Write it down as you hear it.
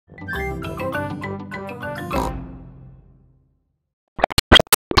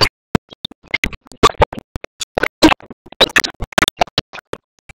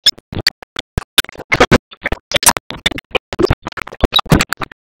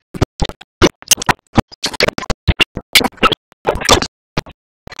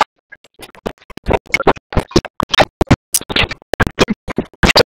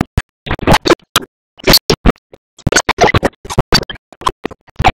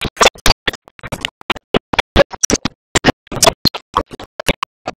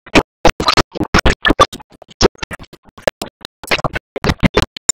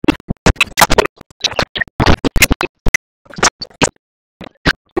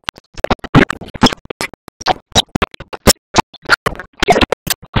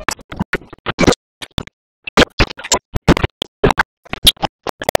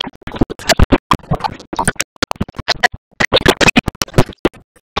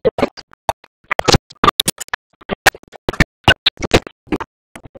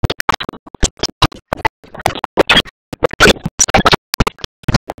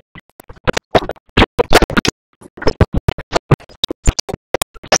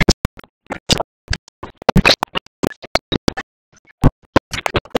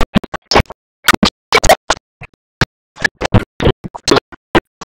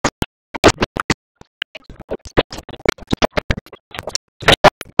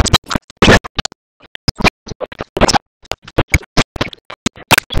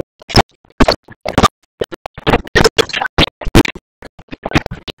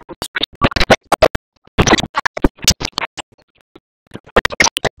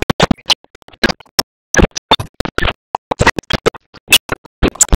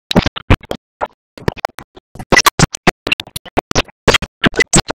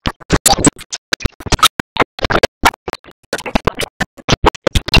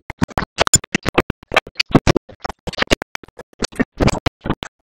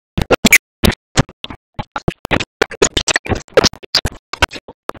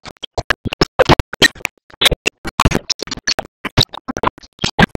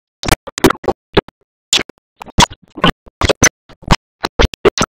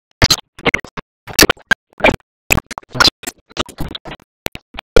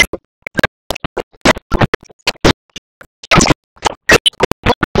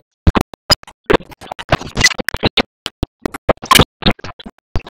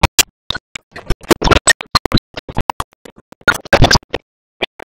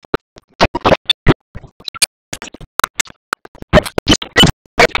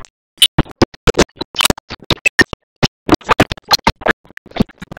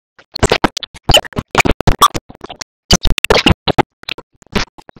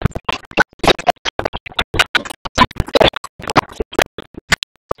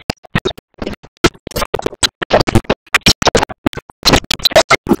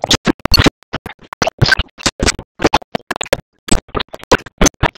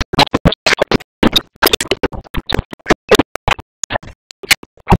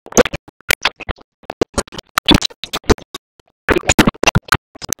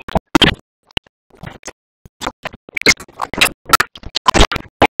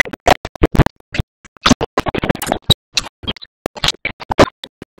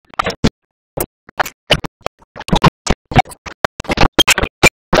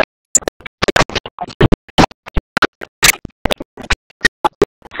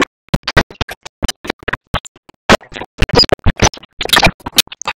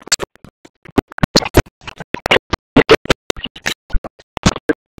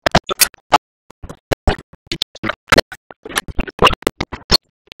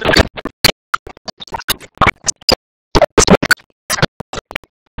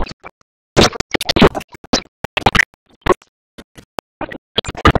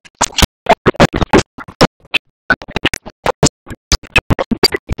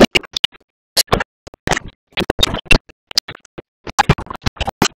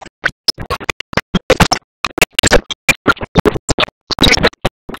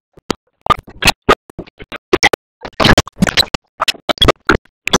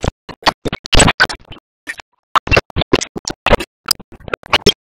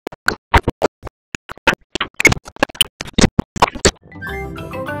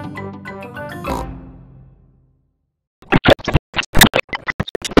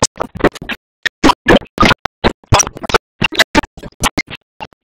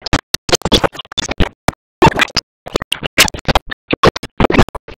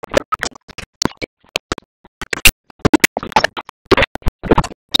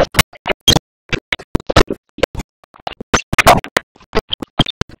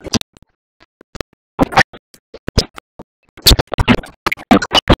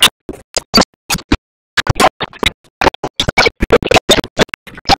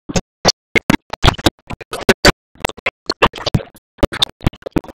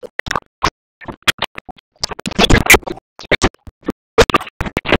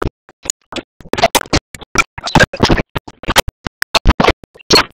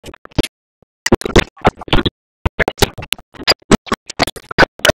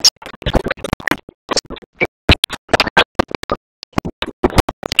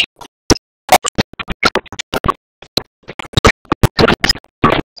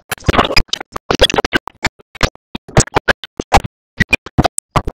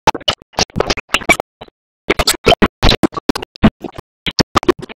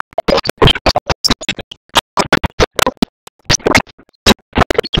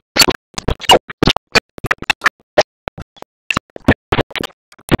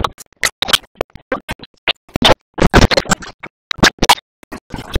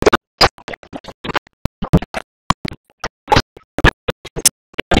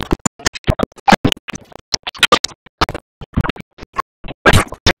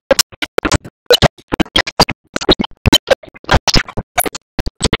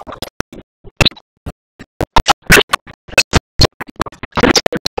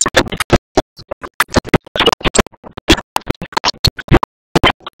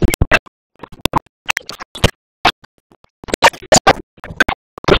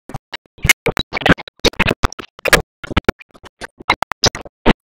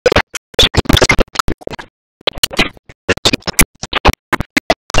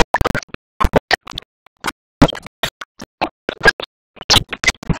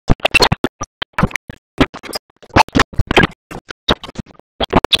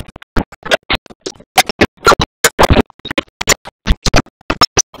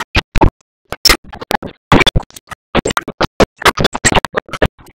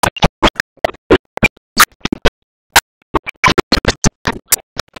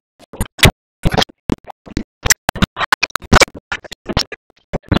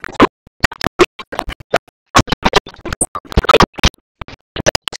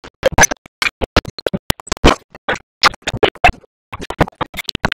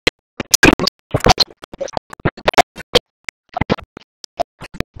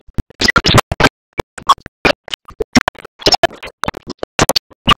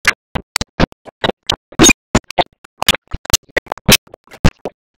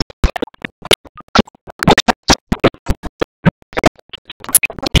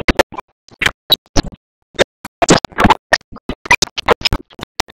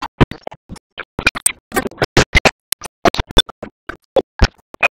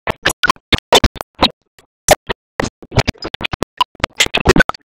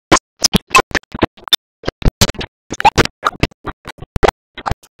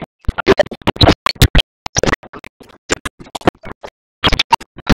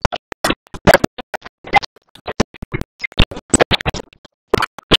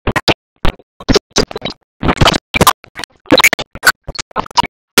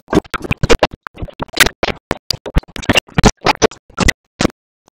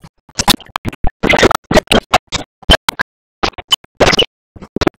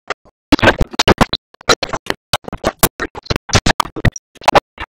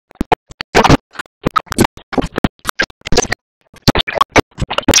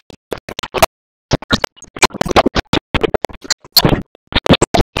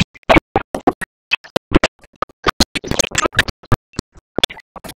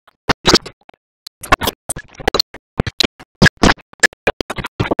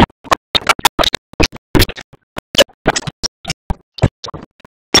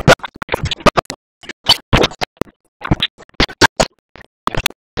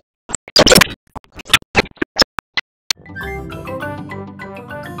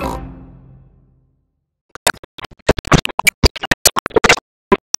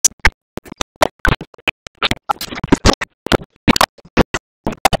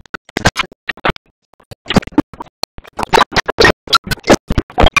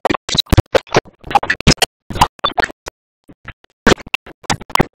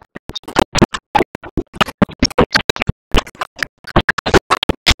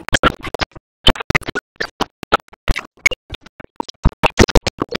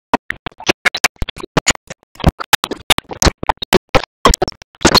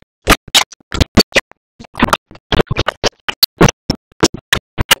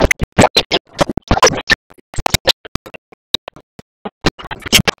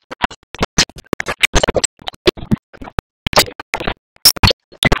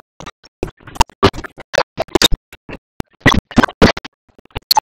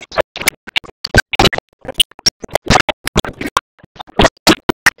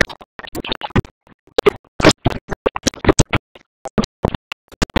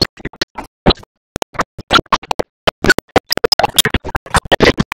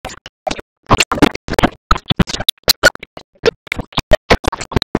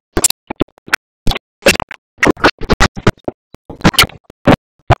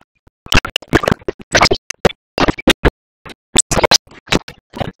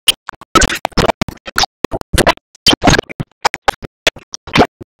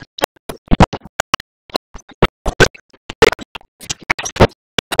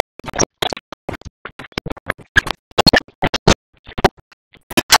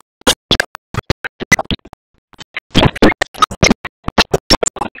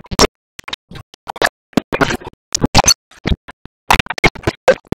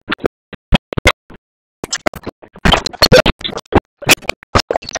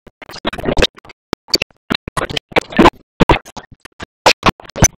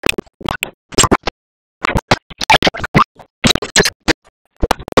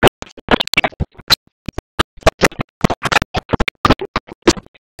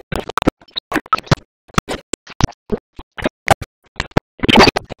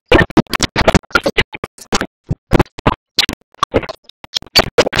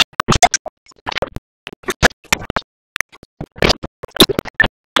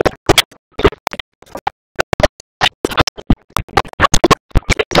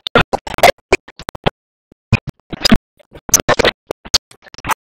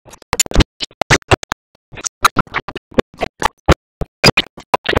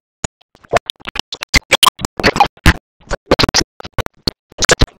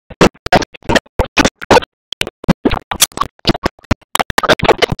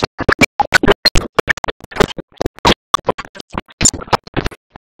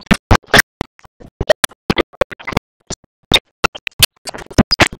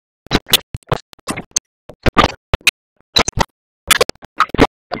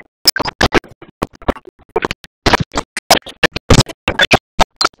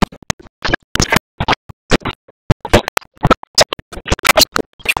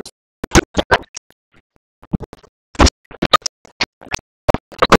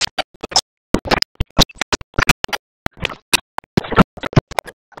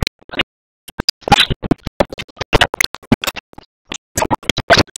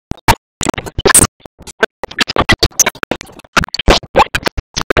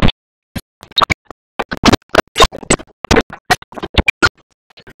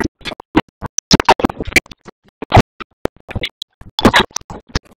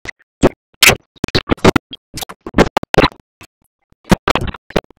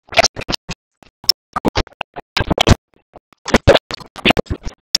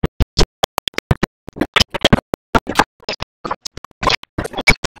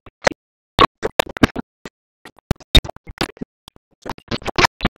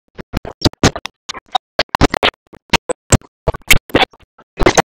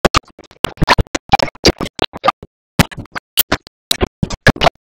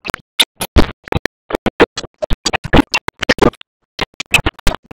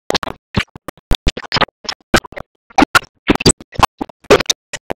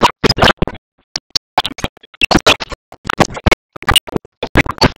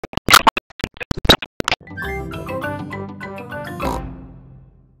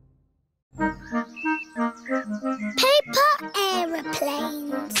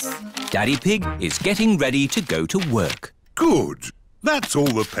Daddy Pig is getting ready to go to work. Good. That's all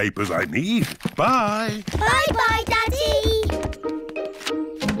the papers I need. Bye. Bye-bye, Daddy.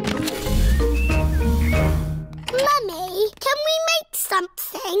 Mummy, can we make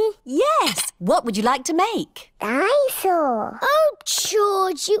something? Yes. What would you like to make? Dinosaur. Oh,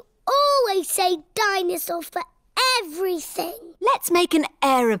 George, you always say dinosaur for everything. Let's make an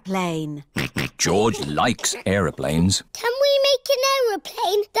aeroplane. George likes aeroplanes. Can we make an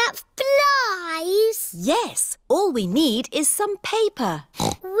aeroplane that flies? Yes. All we need is some paper.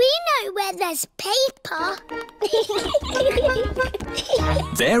 We know where there's paper.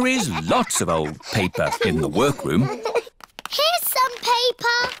 There is lots of old paper in the workroom. Here's some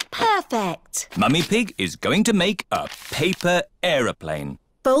paper. Perfect. Mummy Pig is going to make a paper aeroplane.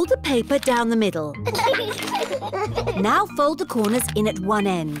 Fold the paper down the middle. Now fold the corners in at one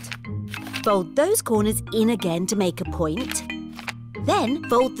end. Fold those corners in again to make a point. Then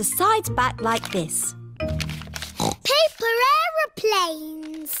fold the sides back like this. Paper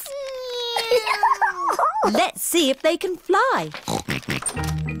aeroplanes. Let's see if they can fly.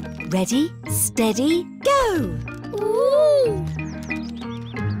 Ready, steady, go! Ooh.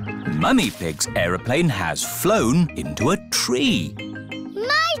 Mummy Pig's aeroplane has flown into a tree.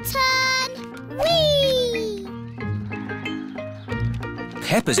 My turn. Whee!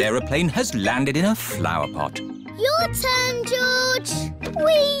 Peppa's aeroplane has landed in a flower pot. Your turn, George.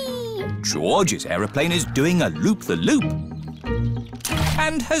 Whee! George's aeroplane is doing a loop-the-loop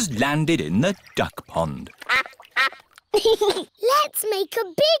and has landed in the duck pond. Let's make a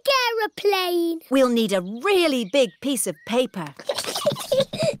big aeroplane. We'll need a really big piece of paper.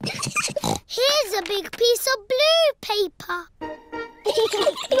 Here's a big piece of blue paper.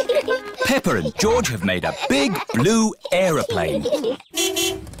 Peppa and George have made a big blue aeroplane.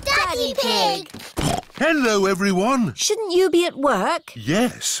 Daddy Pig! Hello, everyone. Shouldn't you be at work?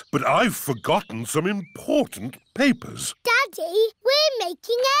 Yes, but I've forgotten some important papers. Daddy, we're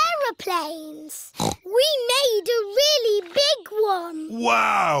making aeroplanes. We made a really big one.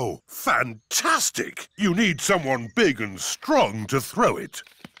 Wow! Fantastic! You need someone big and strong to throw it.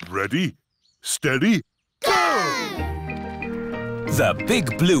 Ready, steady, go! The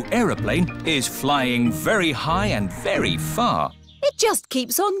big blue aeroplane is flying very high and very far. It just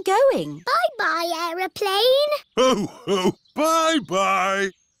keeps on going. Bye-bye, aeroplane. Ho, ho,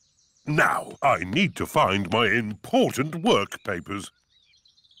 bye-bye. Now, I need to find my important work papers.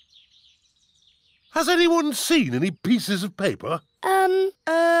 Has anyone seen any pieces of paper?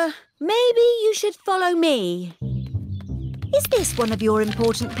 Maybe you should follow me. Is this one of your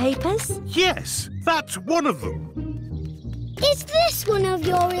important papers? Yes, that's one of them. Is this one of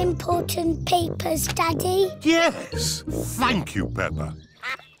your important papers, Daddy? Yes. Thank you, Peppa.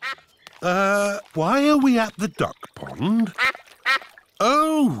 Why are we at the duck pond?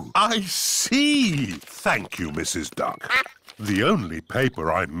 Oh, I see. Thank you, Mrs. Duck. The only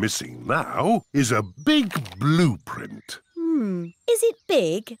paper I'm missing now is a big blueprint. Is it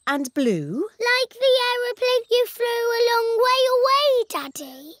big and blue? Like the aeroplane you flew a long way away,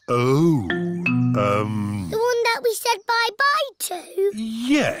 Daddy. Oh, The one that we said bye-bye to.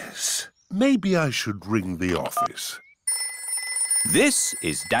 yes. Maybe I should ring the office. This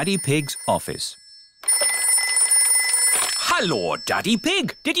is Daddy Pig's office. Hello, Daddy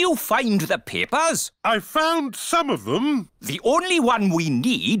Pig. Did you find the papers? I found some of them. The only one we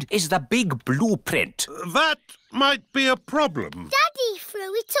need is the big blueprint. That might be a problem. Daddy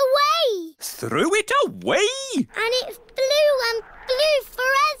threw it away. Threw it away? And it flew and flew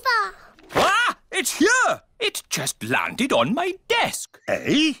forever. Ah! It's here! It just landed on my desk.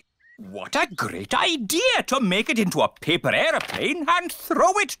 Eh? What a great idea to make it into a paper aeroplane and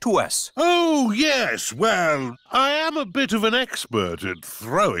throw it to us. Oh, yes. Well, I am a bit of an expert at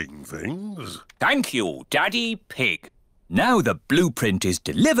throwing things. Thank you, Daddy Pig. Now the blueprint is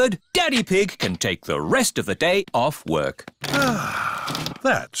delivered, Daddy Pig can take the rest of the day off work.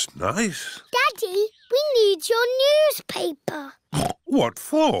 That's nice. Daddy, we need your newspaper. What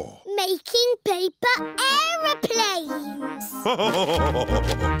for? Making paper aeroplanes.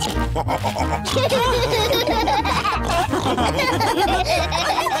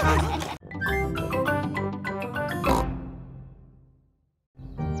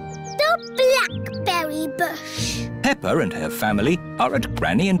 The blackberry bush. Peppa and her family are at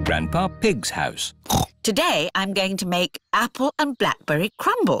Granny and Grandpa Pig's house. Today I'm going to make apple and blackberry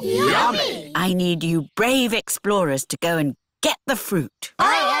crumble. Yummy! I need you brave explorers to go and get the fruit.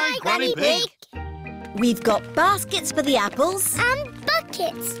 Aye, Granny Pig. We've got baskets for the apples. And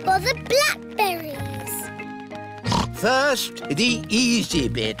buckets for the blackberries. First, the easy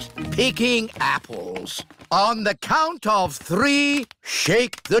bit, picking apples. On the count of 3,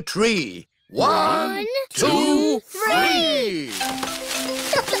 shake the tree. 1, 2, 3!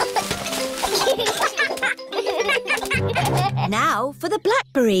 Now for the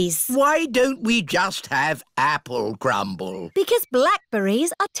blackberries. Why don't we just have apple crumble? Because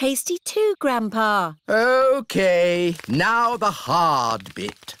blackberries are tasty too, Grandpa. OK, now the hard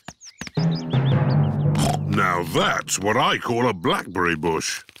bit. Now that's what I call a blackberry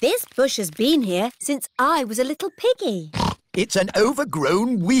bush. This bush has been here since I was a little piggy. It's an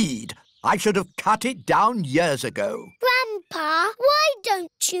overgrown weed. I should have cut it down years ago. Grandpa, why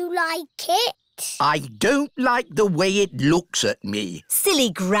don't you like it? I don't like the way it looks at me.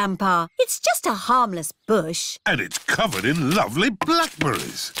 Silly Grandpa, it's just a harmless bush. And it's covered in lovely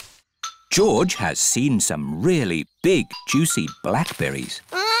blackberries. George has seen some really big, juicy blackberries.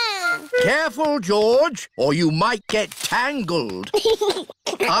 Careful, George, or you might get tangled.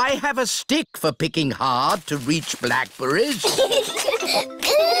 I have a stick for picking hard to reach blackberries.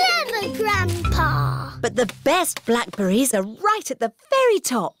 Clever, Grandpa. But the best blackberries are right at the very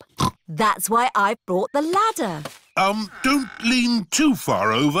top. That's why I brought the ladder. Don't lean too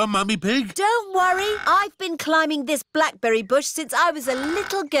far over, Mummy Pig. Don't worry, I've been climbing this blackberry bush since I was a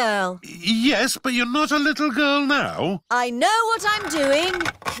little girl. Yes, but you're not a little girl now. I know what I'm doing.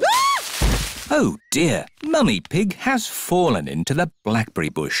 Oh dear, Mummy Pig has fallen into the blackberry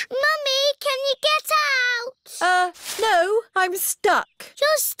bush. Mummy, can you get out? No, I'm stuck.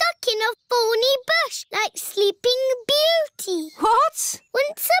 You're stuck in a thorny bush like Sleeping Beauty. What?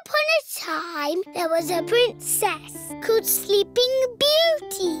 Once upon a time, there was a princess called Sleeping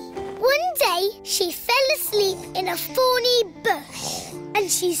Beauty. One day, she fell asleep in a thorny bush, and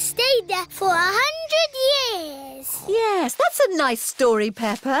she stayed there for 100 years. Yes, that's a nice story,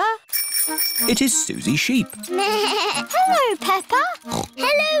 Peppa. It is Suzy Sheep. Hello, Peppa.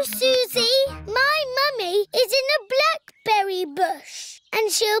 Hello, Suzy. My mummy is in a blackberry bush,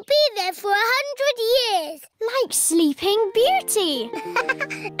 and she'll be there for 100 years. Like Sleeping Beauty.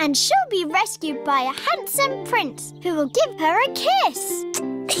 And she'll be rescued by a handsome prince who will give her a kiss.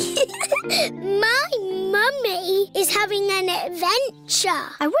 My mummy is having an adventure.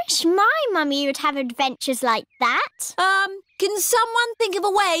 I wish my mummy would have adventures like that. Can someone think of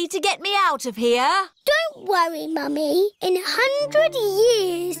a way to get me out of here? Don't worry, Mummy. In 100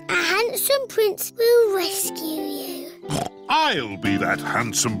 years, a handsome prince will rescue you. I'll be that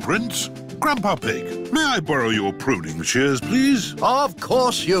handsome prince. Grandpa Pig, may I borrow your pruning shears, please? Of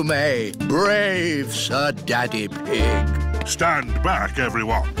course you may, brave Sir Daddy Pig. Stand back,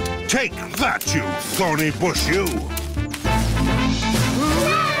 everyone. Take that, you thorny bush, you!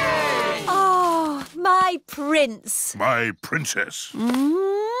 Oh, my prince. My princess. You were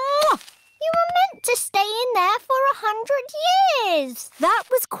meant to stay in there for 100 years. That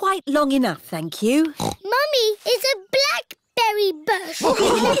was quite long enough, thank you. Mummy is a blackberry bush.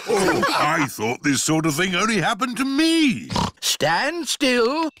 I thought this sort of thing only happened to me. Stand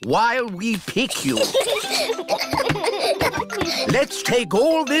still while we pick you. Let's take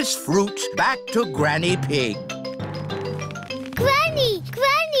all this fruit back to Granny Pig. Granny,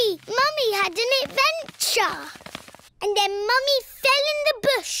 Mummy had an adventure. And then Mummy fell in the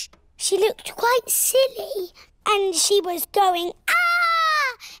bush. She looked quite silly. And she was going,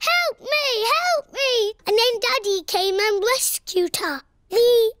 ah! Help me, help me! And then Daddy came and rescued her.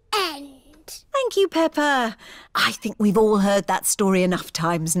 The end. Thank you, Peppa. I think we've all heard that story enough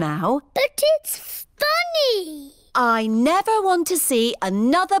times now. But it's funny. I never want to see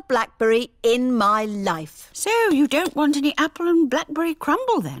another blackberry in my life. So you don't want any apple and blackberry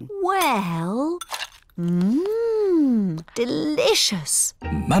crumble then? Well, delicious.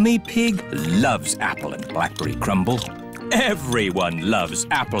 Mummy Pig loves apple and blackberry crumble. Everyone loves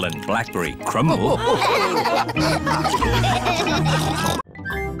apple and blackberry crumble.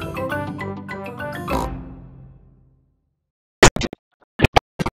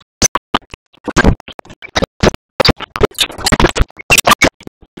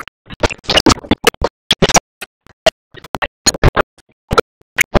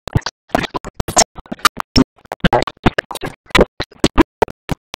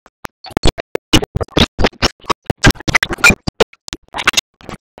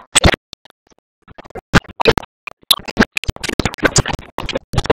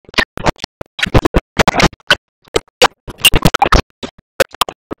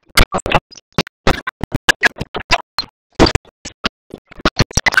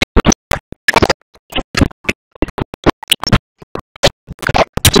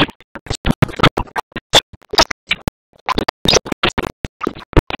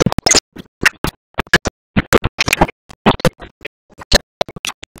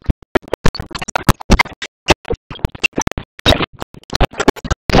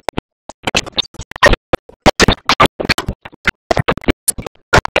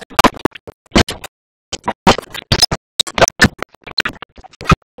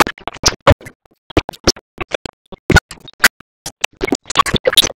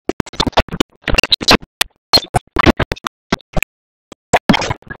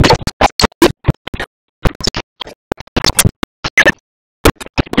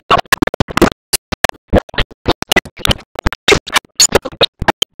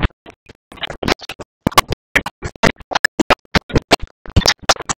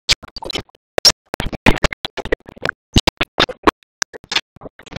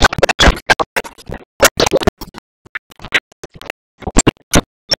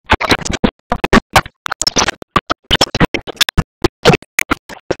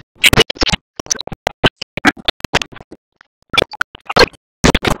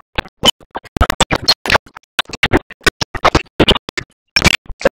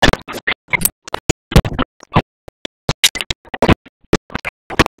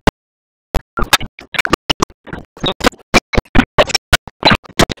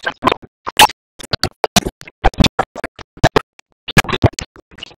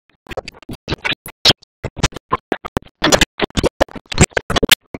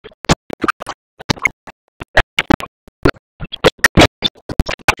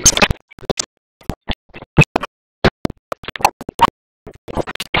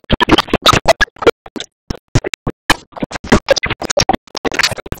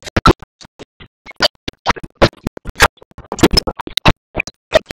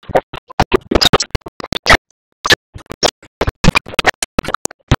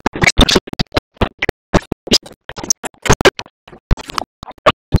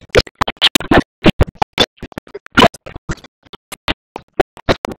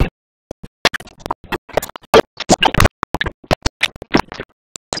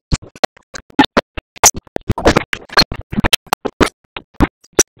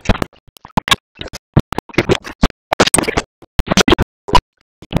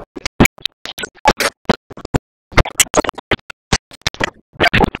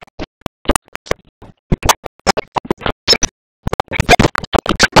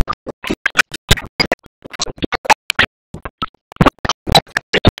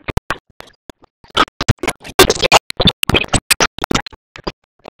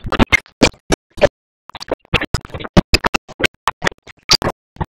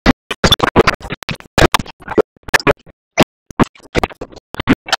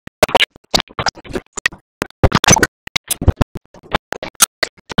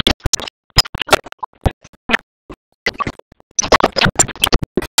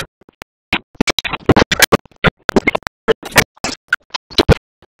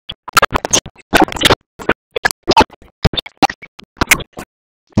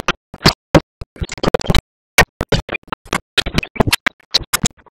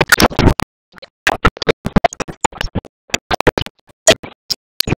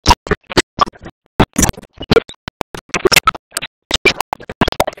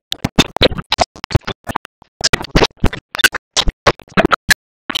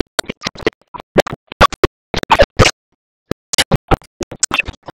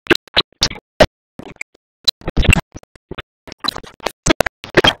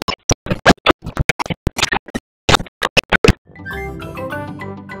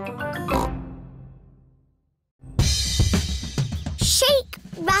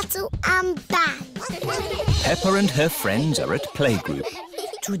 rattle and bang. Peppa and her friends are at playgroup.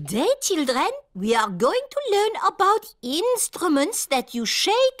 Today, children, we are going to learn about instruments that you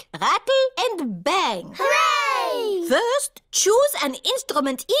shake, rattle and bang. Hooray! First, choose an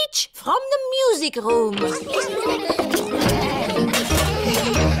instrument each from the music room.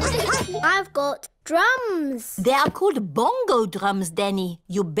 I've got drums. They are called bongo drums, Danny.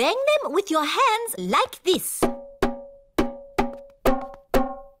 You bang them with your hands like this.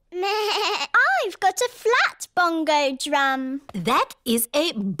 I've got a flat bongo drum. That is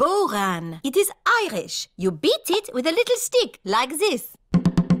a boran. It is Irish. You beat it with a little stick like this.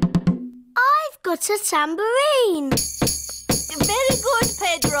 I've got a tambourine. Very good,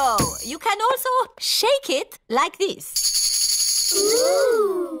 Pedro. You can also shake it like this.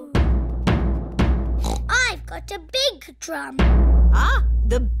 Ooh. I've got a big drum. Ah,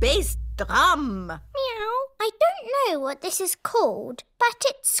 the bass drum. Meow. I don't know what this is called, but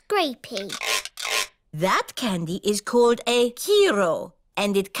it's scrapey. That candy is called a hero,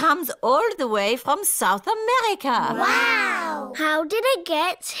 and it comes all the way from South America. Wow! How did it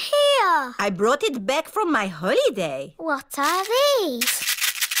get here? I brought it back from my holiday. What are these?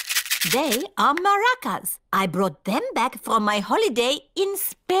 They are maracas. I brought them back from my holiday in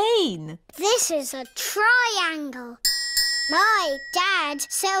Spain. This is a triangle. My dad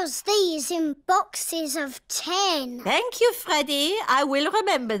sells these in boxes of 10. Thank you, Freddy. I will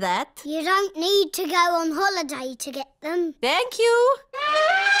remember that. You don't need to go on holiday to get them. Thank you.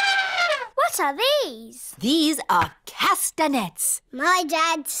 What are these? These are castanets. My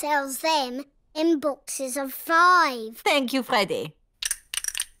dad sells them in boxes of 5. Thank you, Freddy.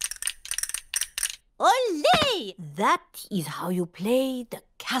 Olé! That is how you play the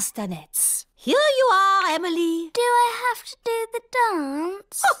castanets. Here you are, Emily. Do I have to do the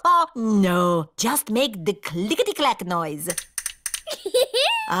dance? No, just make the clickety-clack noise.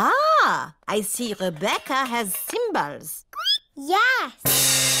 Ah, I see Rebecca has cymbals. Yes.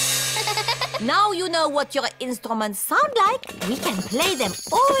 Now you know what your instruments sound like. We can play them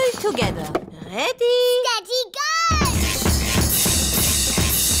all together. Ready? Steady, go!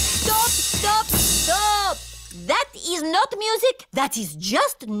 Stop, stop, stop! That is not music, that is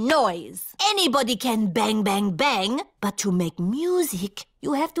just noise. Anybody can bang, bang, bang, but to make music,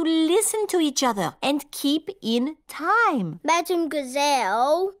 you have to listen to each other and keep in time. Madam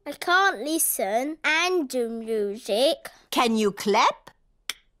Gazelle, I can't listen and do music. Can you clap?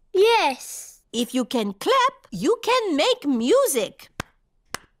 Yes. If you can clap, you can make music.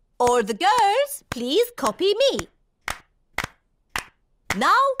 All the girls, please copy me.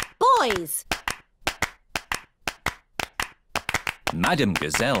 Now, boys. Madam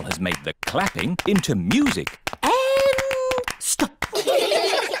Gazelle has made the clapping into music. And stop.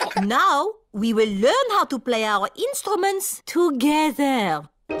 Now we will learn how to play our instruments together.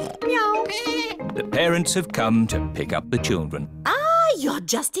 Meow. The parents have come to pick up the children. Ah, you're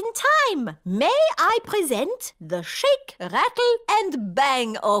just in time. May I present the Shake, Rattle and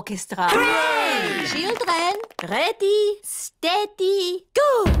Bang Orchestra? Hooray! Children, ready, steady,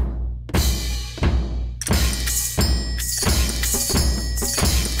 go!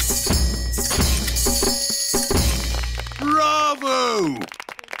 Bravo!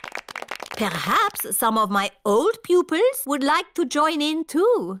 Perhaps some of my old pupils would like to join in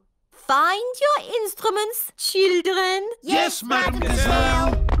too. Find your instruments, children. Yes, Madam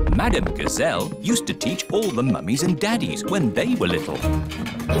Gazelle. Madam Gazelle used to teach all the mummies and daddies when they were little.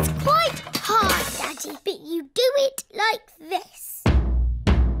 It's quite hard, Daddy, but you do it like this.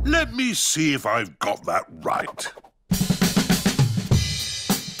 Let me see if I've got that right.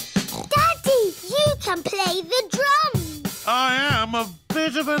 Daddy, you can play the drums. I am a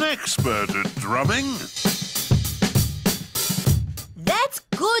bit of an expert at drumming. That's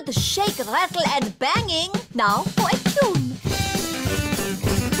good shake, rattle and banging. Now for a tune.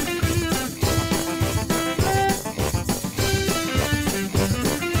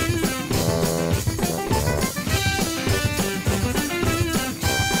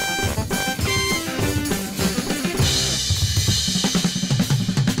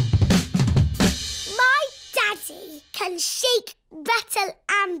 My daddy can shake, rattle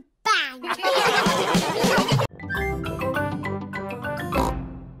and bang.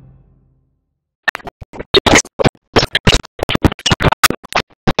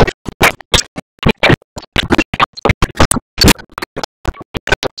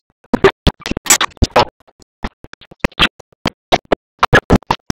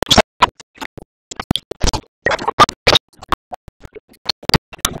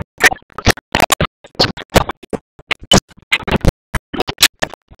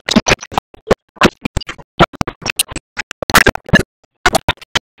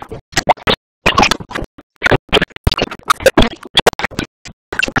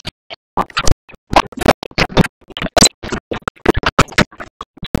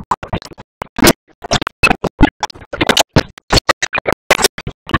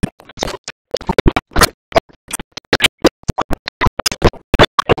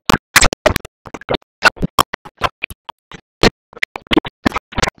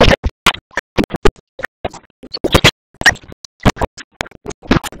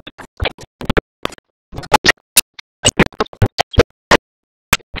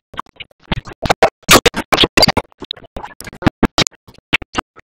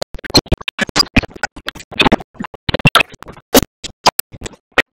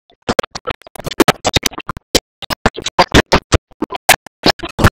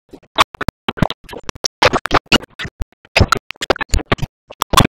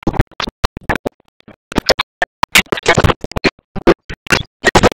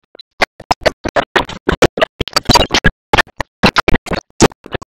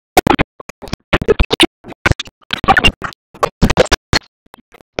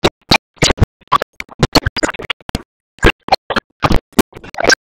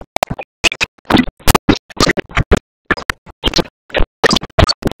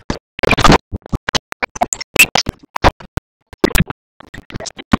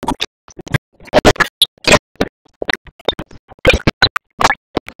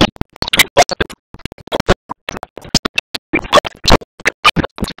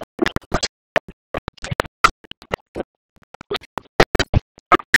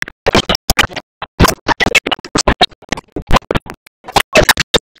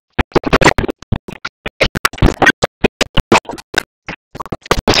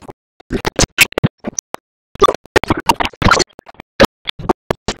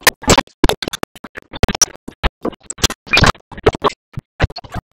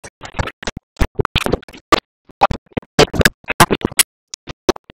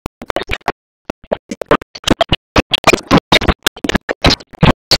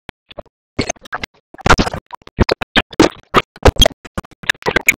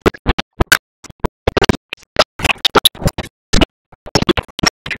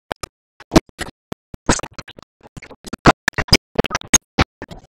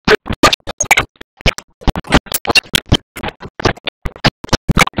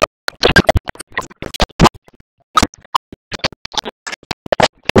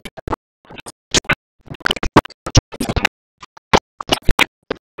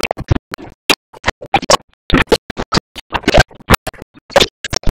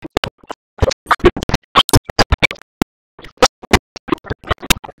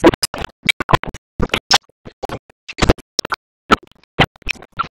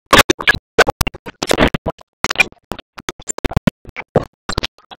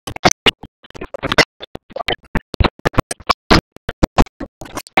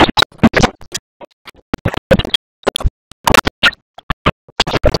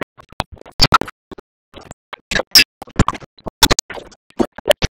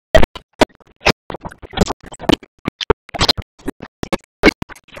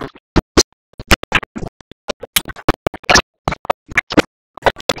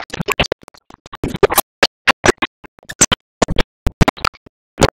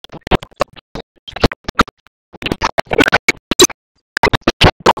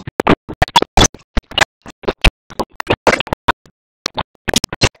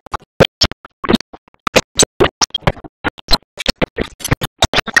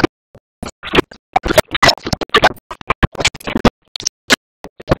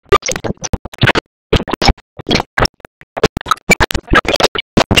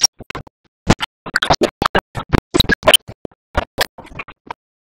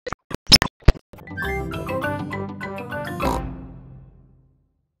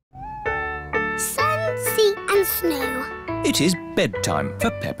 It is bedtime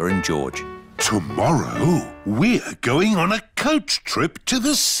for Peppa and George. Tomorrow, we're going on a coach trip to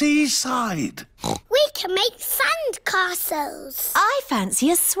the seaside. We can make sand castles. I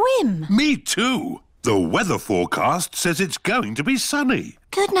fancy a swim. Me too. The weather forecast says it's going to be sunny.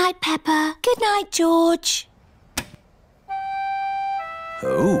 Good night, Peppa. Good night, George.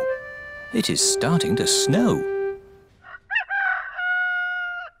 Oh, it is starting to snow.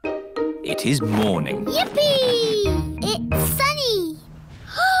 It is morning. Yippee! It's sunny.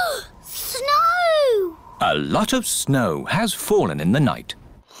 Snow! A lot of snow has fallen in the night.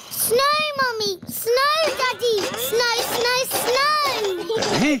 Snow, Mummy! Snow, Daddy! Snow, snow, snow!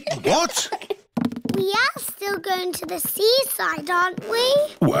 Eh? What? We are still going to the seaside, aren't we?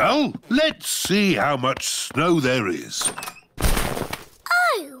 Well, let's see how much snow there is.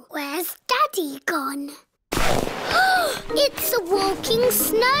 Oh, where's Daddy gone? It's a walking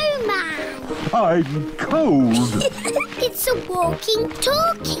snowman. I'm cold. It's a walking,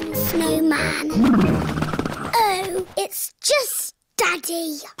 talking snowman. Oh, it's just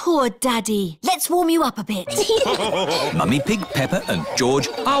Daddy. Poor Daddy. Let's warm you up a bit. Mummy Pig, Peppa and George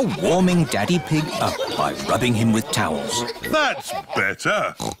are warming Daddy Pig up by rubbing him with towels. That's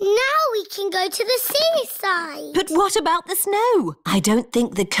better. Now we can go to the seaside. But what about the snow? I don't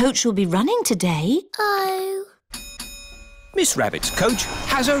think the coach will be running today. Oh. Miss Rabbit's coach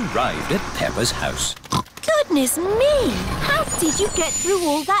has arrived at Peppa's house. Goodness me! How did you get through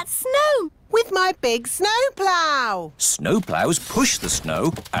all that snow? With my big snowplow. Snowplows push the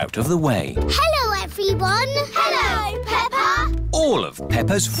snow out of the way. Hello, everyone. Hello, Peppa. All of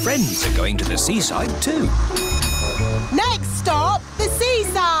Peppa's friends are going to the seaside too. Next stop, the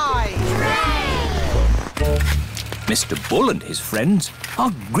seaside. Hooray! Mr. Bull and his friends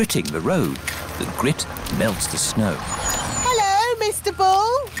are gritting the road. The grit melts the snow. Hello, Mr.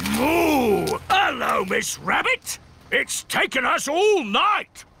 Bull. Moo! Hello, Miss Rabbit. It's taken us all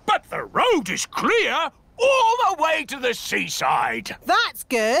night, but the road is clear all the way to the seaside. That's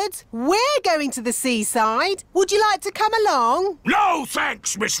good. We're going to the seaside. Would you like to come along? No,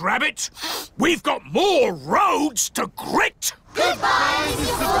 thanks, Miss Rabbit. We've got more roads to grit. Goodbye,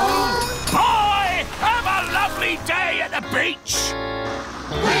 Mr. Bull. Bye! Have a lovely day at the beach.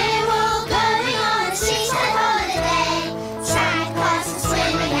 We're all going on a seaside holiday. Sand castles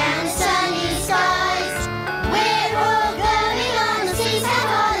swimming and sunny skies. We're all going on a seaside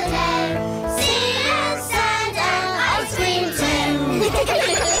holiday. Sea and sand and ice cream too.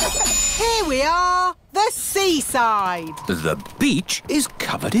 Here we are, the seaside. The beach is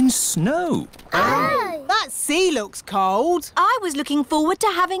covered in snow. Oh. That sea looks cold. I was looking forward to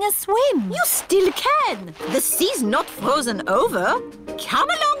having a swim. You still can. The sea's not frozen over. Come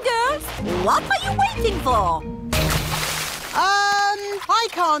along, girls. What are you waiting for? I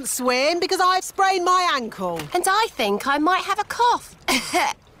can't swim because I've sprained my ankle. And I think I might have a cough.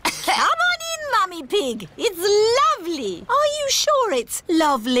 Come on in, Mummy Pig. It's lovely. Are you sure it's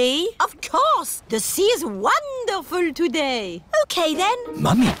lovely? Of course. The sea is wonderful today. OK, then.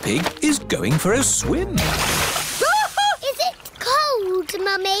 Mummy Pig is going for a swim. Is it cold,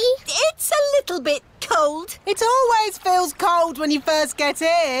 Mummy? It's a little bit cold. It always feels cold when you first get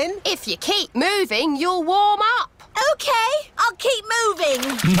in. If you keep moving, you'll warm up. OK, I'll keep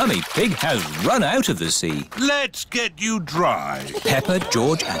moving. Mummy Pig has run out of the sea. Let's get you dry. Peppa,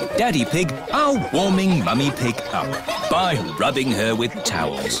 George and Daddy Pig are warming Mummy Pig up by rubbing her with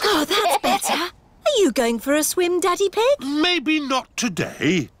towels. Oh, that's better. Are you going for a swim, Daddy Pig? Maybe not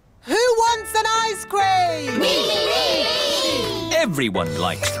today. Who wants an ice cream? Me! Everyone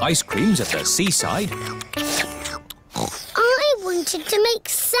likes ice creams at the seaside. I wanted to make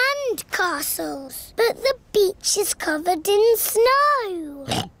sand castles, but the beach is covered in snow.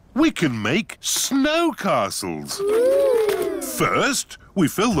 We can make snow castles. First, we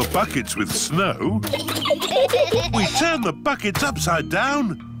fill the buckets with snow. We turn the buckets upside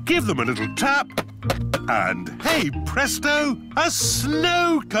down, give them a little tap, and hey presto, a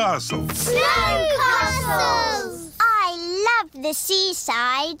snow castle. Snow castles! I love the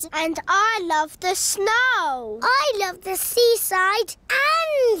seaside. And I love the snow. I love the seaside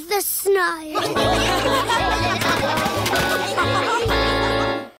and the snow.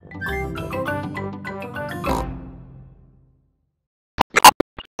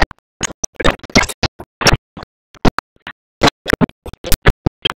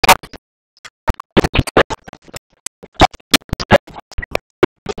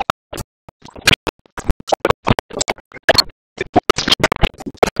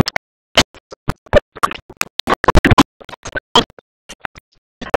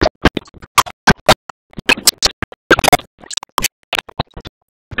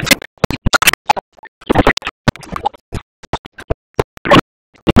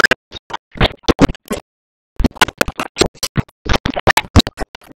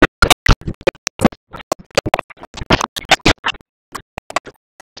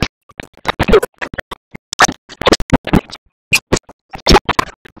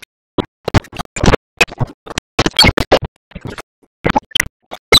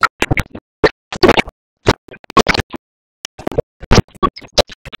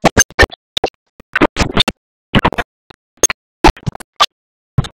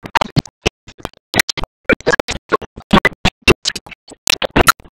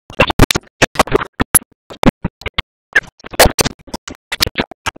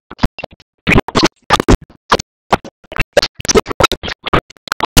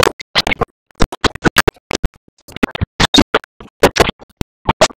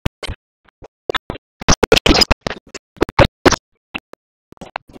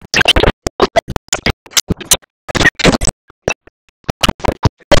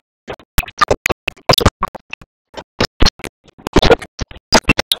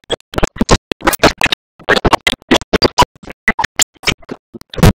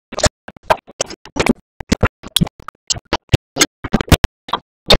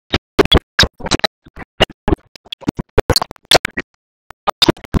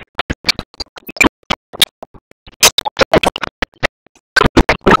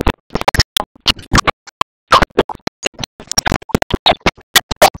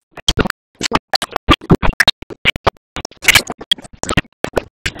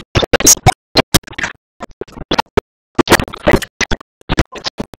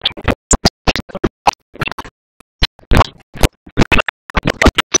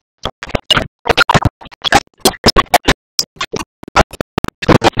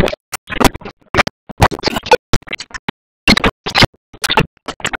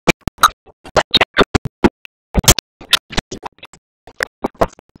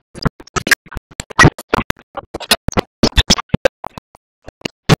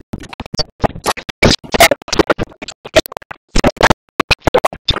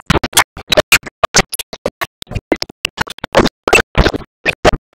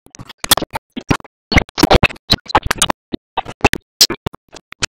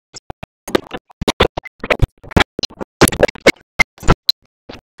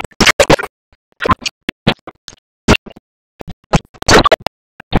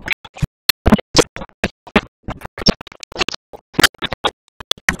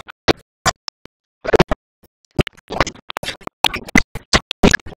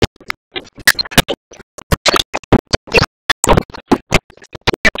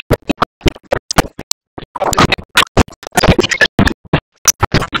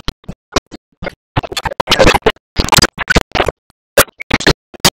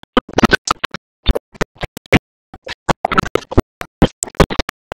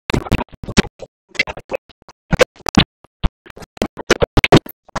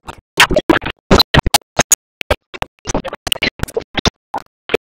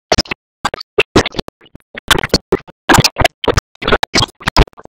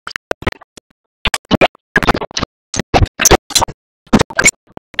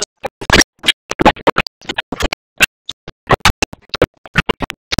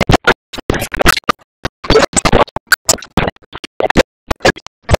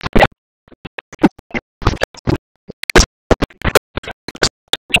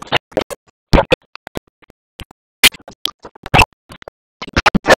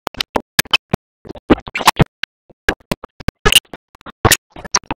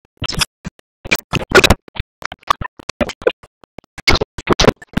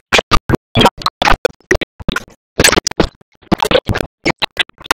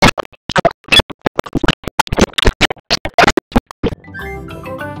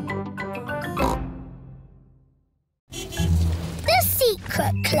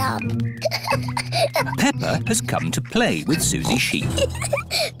 Club. Peppa has come to play with Suzy Sheep.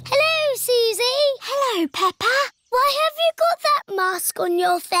 Hello, Suzy. Hello, Peppa. Why have you got that mask on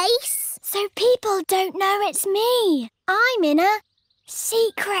your face? So people don't know it's me. I'm in a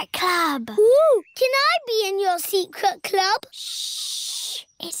secret club. Ooh, can I be in your secret club? Shh.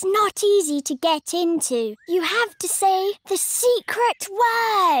 It's not easy to get into. You have to say the secret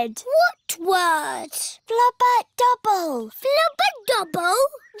word. What word? Flubber-double. Flubber-double?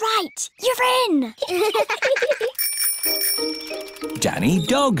 Right, you're in. Danny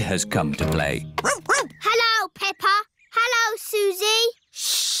Dog has come to play. Hello, Peppa. Hello, Suzy.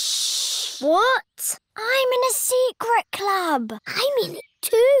 Shh. What? I'm in a secret club. I'm in it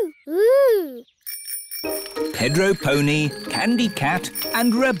too. Ooh. Pedro Pony, Candy Cat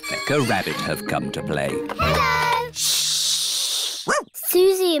and Rebecca Rabbit have come to play. Hello. Shh.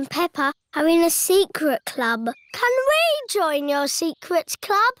 Suzy and Peppa are in a secret club. Can we join your secret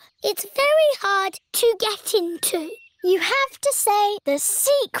club? It's very hard to get into. You have to say the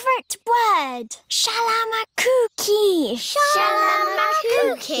secret word. Shalamakuki.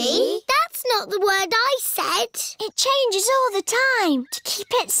 Shalamakuki? That's not the word I said. It changes all the time to keep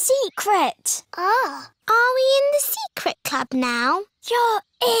it secret. Ah. Are we in the secret club now? You're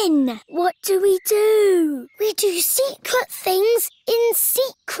in. What do? We do secret things in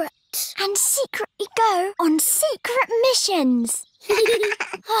secret. And secretly go on secret missions.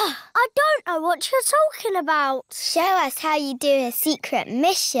 I don't know what you're talking about. Show us how you do a secret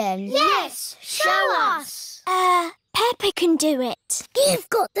mission. Yes, show us. Peppa can do it. You've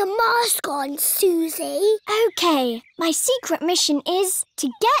got the mask on, Suzy. OK, my secret mission is to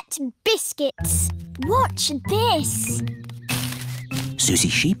get biscuits. Watch this. Suzy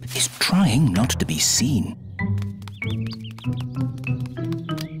Sheep is trying not to be seen.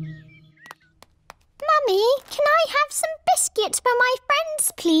 Mummy, can I have some biscuits for my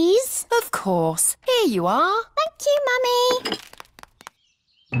friends, please? Of course. Here you are. Thank you, Mummy.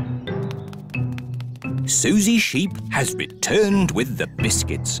 Suzy Sheep has returned with the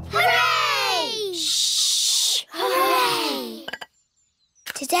biscuits. Hooray! Shh! Hooray!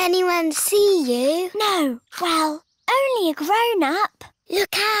 Did anyone see you? No. Well, only a grown-up.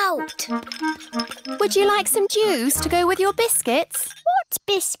 Look out! Would you like some juice to go with your biscuits? What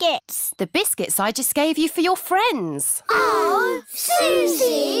biscuits? The biscuits I just gave you for your friends. Oh,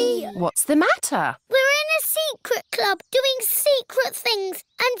 Suzy! What's the matter? We're in a secret club doing secret things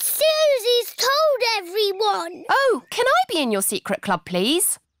and Suzy's told everyone. Oh, can I be in your secret club,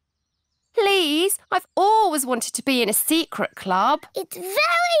 please? Please, I've always wanted to be in a secret club. It's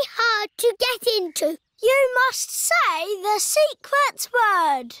very hard to get into. You must say the secret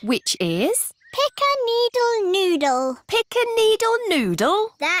word. Which is? Pick-a-needle-noodle.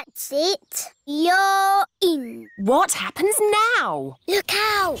 Pick-a-needle-noodle? That's it. You're in. What happens now? Look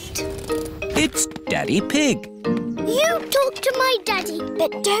out. It's Daddy Pig. You talk to my daddy.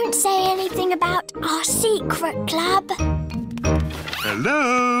 But don't say anything about our secret club.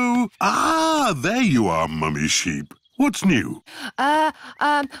 Hello? Ah, there you are, Mummy Sheep. What's new?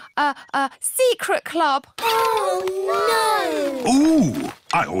 Secret club. Oh, no. Ooh,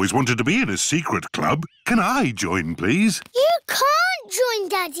 I always wanted to be in a secret club. Can I join, please? You can't join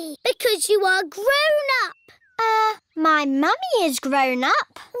Daddy because you are grown up. My mummy is grown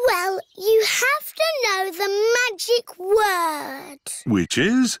up. Well, you have to know the magic word. Which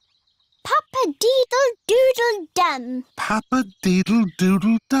is? Papa-deedle-doodle-dum.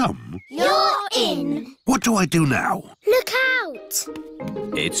 Papa-deedle-doodle-dum. You're in. What do I do now? Look out.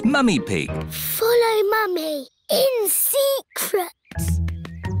 It's Mummy Pig. Follow Mummy in secret.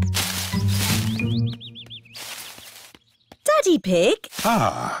 Daddy Pig,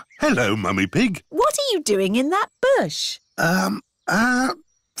 Ah, hello, Mummy Pig. what are you doing in that bush?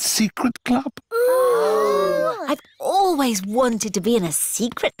 Secret club? Oh. I've always wanted to be in a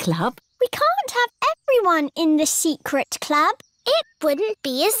secret club. We can't have everyone in the secret club. It wouldn't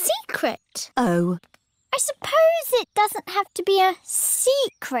be a secret. Oh, I suppose it doesn't have to be a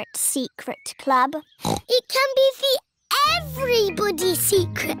secret club. It can be the Everybody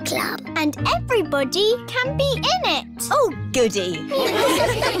Secret Club. And everybody can be in it. oh goody.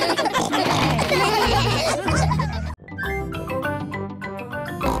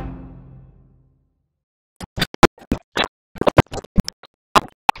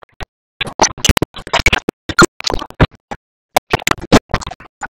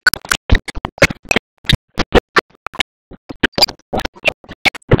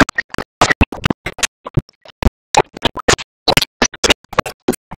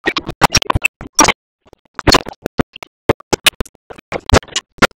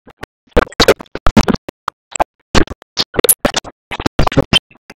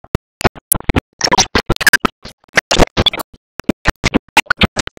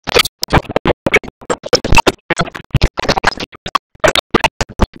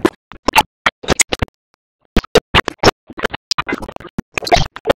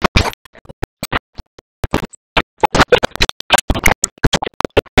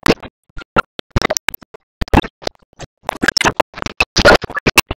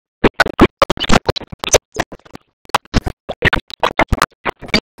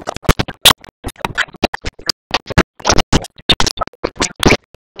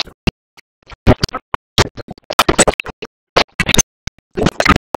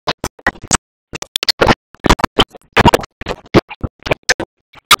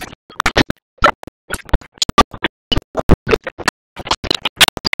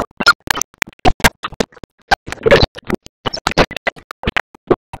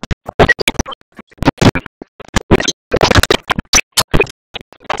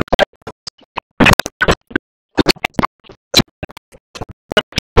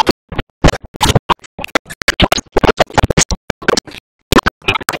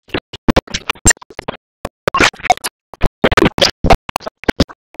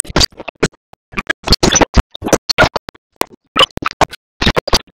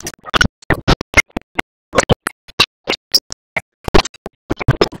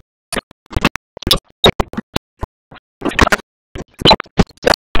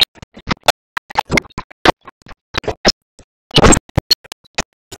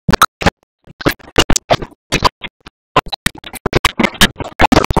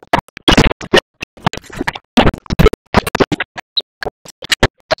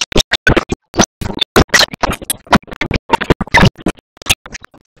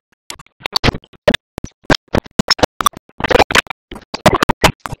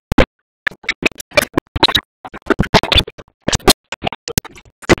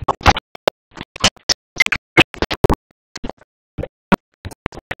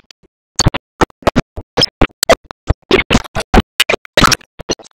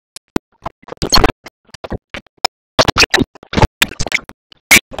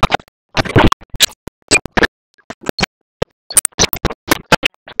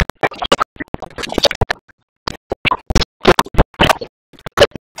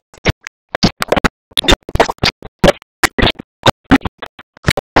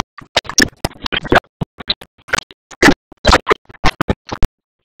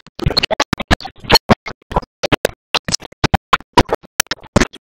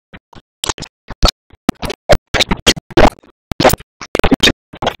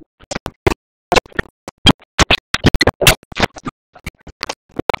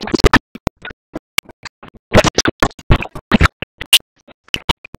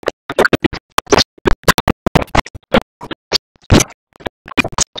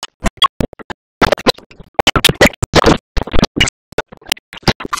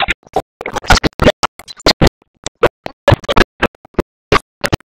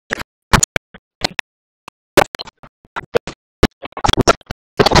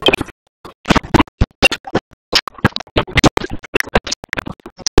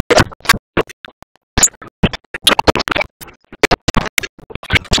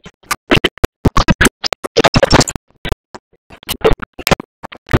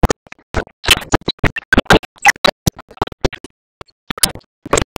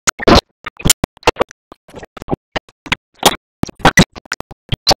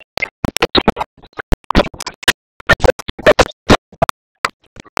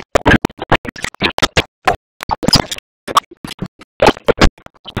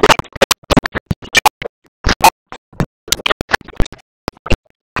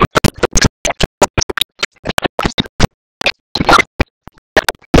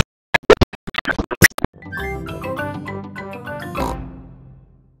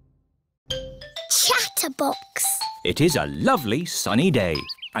 chatterbox. It is a lovely sunny day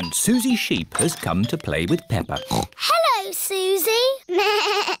and Suzy Sheep has come to play with Peppa. Hello, Suzy.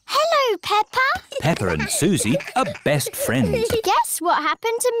 Hello, Peppa. Peppa and Suzy are best friends. Guess what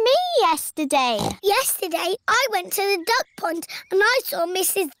happened to me yesterday? Yesterday, I went to the duck pond and I saw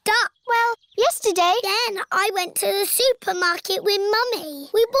Mrs. Duck. Well, yesterday... Then I went to the supermarket with Mummy.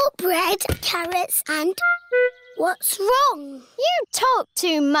 We bought bread, carrots and... What's wrong? You talk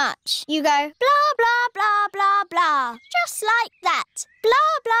too much. You go blah, blah, blah, blah, blah. Just like that.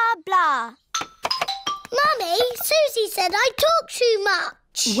 Blah, blah, blah. Mummy, Suzy said I talk too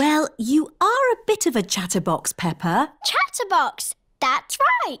much. Well, you are a bit of a chatterbox, Peppa. Chatterbox. That's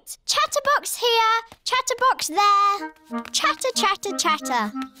right. Chatterbox here, chatterbox there. Chatter, chatter,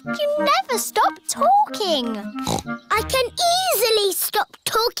 chatter. You never stop talking. I can easily stop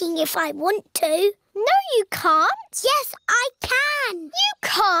talking if I want to. No, you can't. Yes, I can. You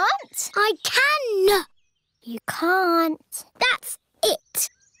can't. I can. You can't. That's it.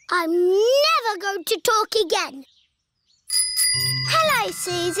 I'm never going to talk again. Hello,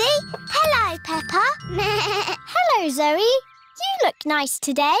 Suzy. Hello, Peppa. Hello, Zoe. You look nice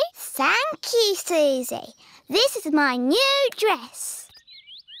today. Thank you, Suzy. This is my new dress.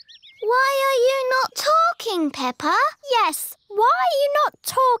 Why are you not talking, Peppa? Yes, why are you not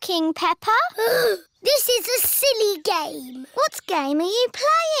talking, Peppa? This is a silly game. What game are you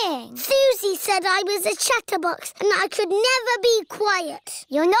playing? Suzy said I was a chatterbox and I could never be quiet.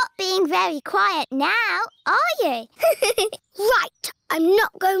 You're not being very quiet now, are you? Right, I'm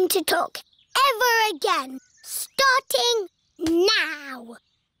not going to talk ever again. Starting now.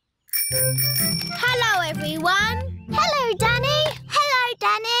 Hello, everyone. Hello, Danny. Hello,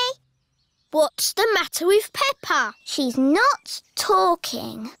 Danny. What's the matter with Peppa? She's not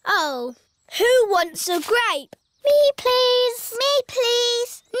talking. Oh, who wants a grape? Me, please. Me,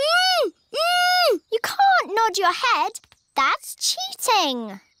 please. You can't nod your head. That's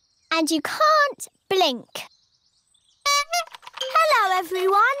cheating. And you can't blink. Hello,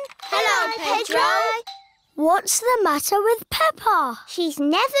 everyone. Hello, Pedro. What's the matter with Peppa? She's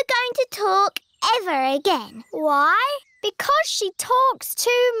never going to talk ever again. Why? Because she talks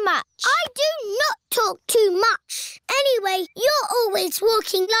too much. I do not talk too much. Anyway, you're always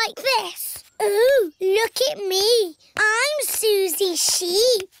walking like this. Ooh, look at me. I'm Suzy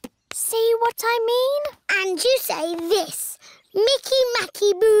Sheep. See what I mean? And you say this. Mickey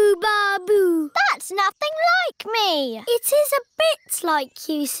Macky Boo Ba Boo. That's nothing like me. It is a bit like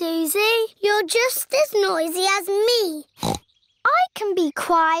you, Suzy. You're just as noisy as me. I can be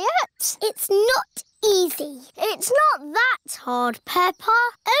quiet. It's not easy. It's not that hard, Peppa.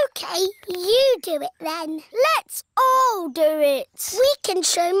 OK, you do it then. Let's all do it. We can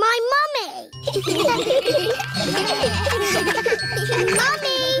show my mummy.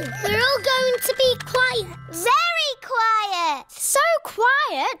 Mummy, we're all going to be quiet. Very quiet. So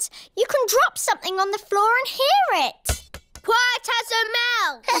quiet, you can drop something on the floor and hear it. Quiet as a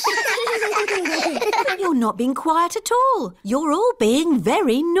mouse. You're not being quiet at all. You're all being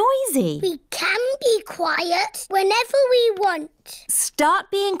very noisy. We can be quiet whenever we want. Start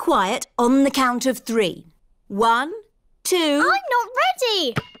being quiet on the count of 3. 1, 2... I'm not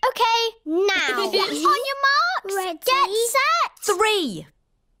ready. OK, now. On your marks. Ready. Get set. 3.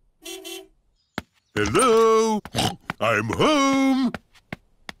 Hello, I'm home.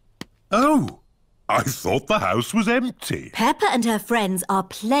 Oh, I thought the house was empty. Peppa and her friends are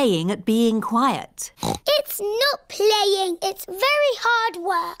playing at being quiet. It's not playing. It's very hard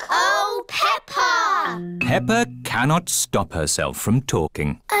work. Oh, Peppa! Peppa cannot stop herself from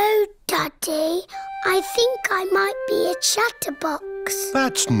talking. Oh, Daddy, I think I might be a chatterbox.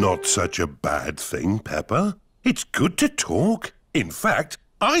 That's not such a bad thing, Peppa. It's good to talk. In fact,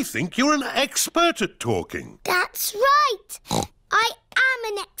 I think you're an expert at talking. That's right. I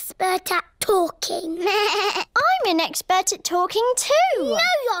am an expert at talking. I'm an expert at talking too. No,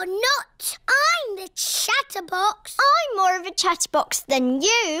 you're not. I'm the chatterbox. I'm more of a chatterbox than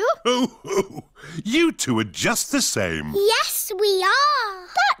you. Oh, you two are just the same. Yes, we are.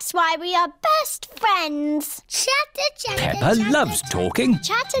 That's why we are best friends. Chatter, chatter, Peppa chatter, loves talking.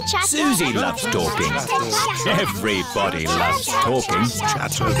 Chatter, chatter. Suzy loves talking. Everybody loves talking.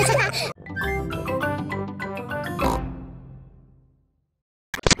 Chatter.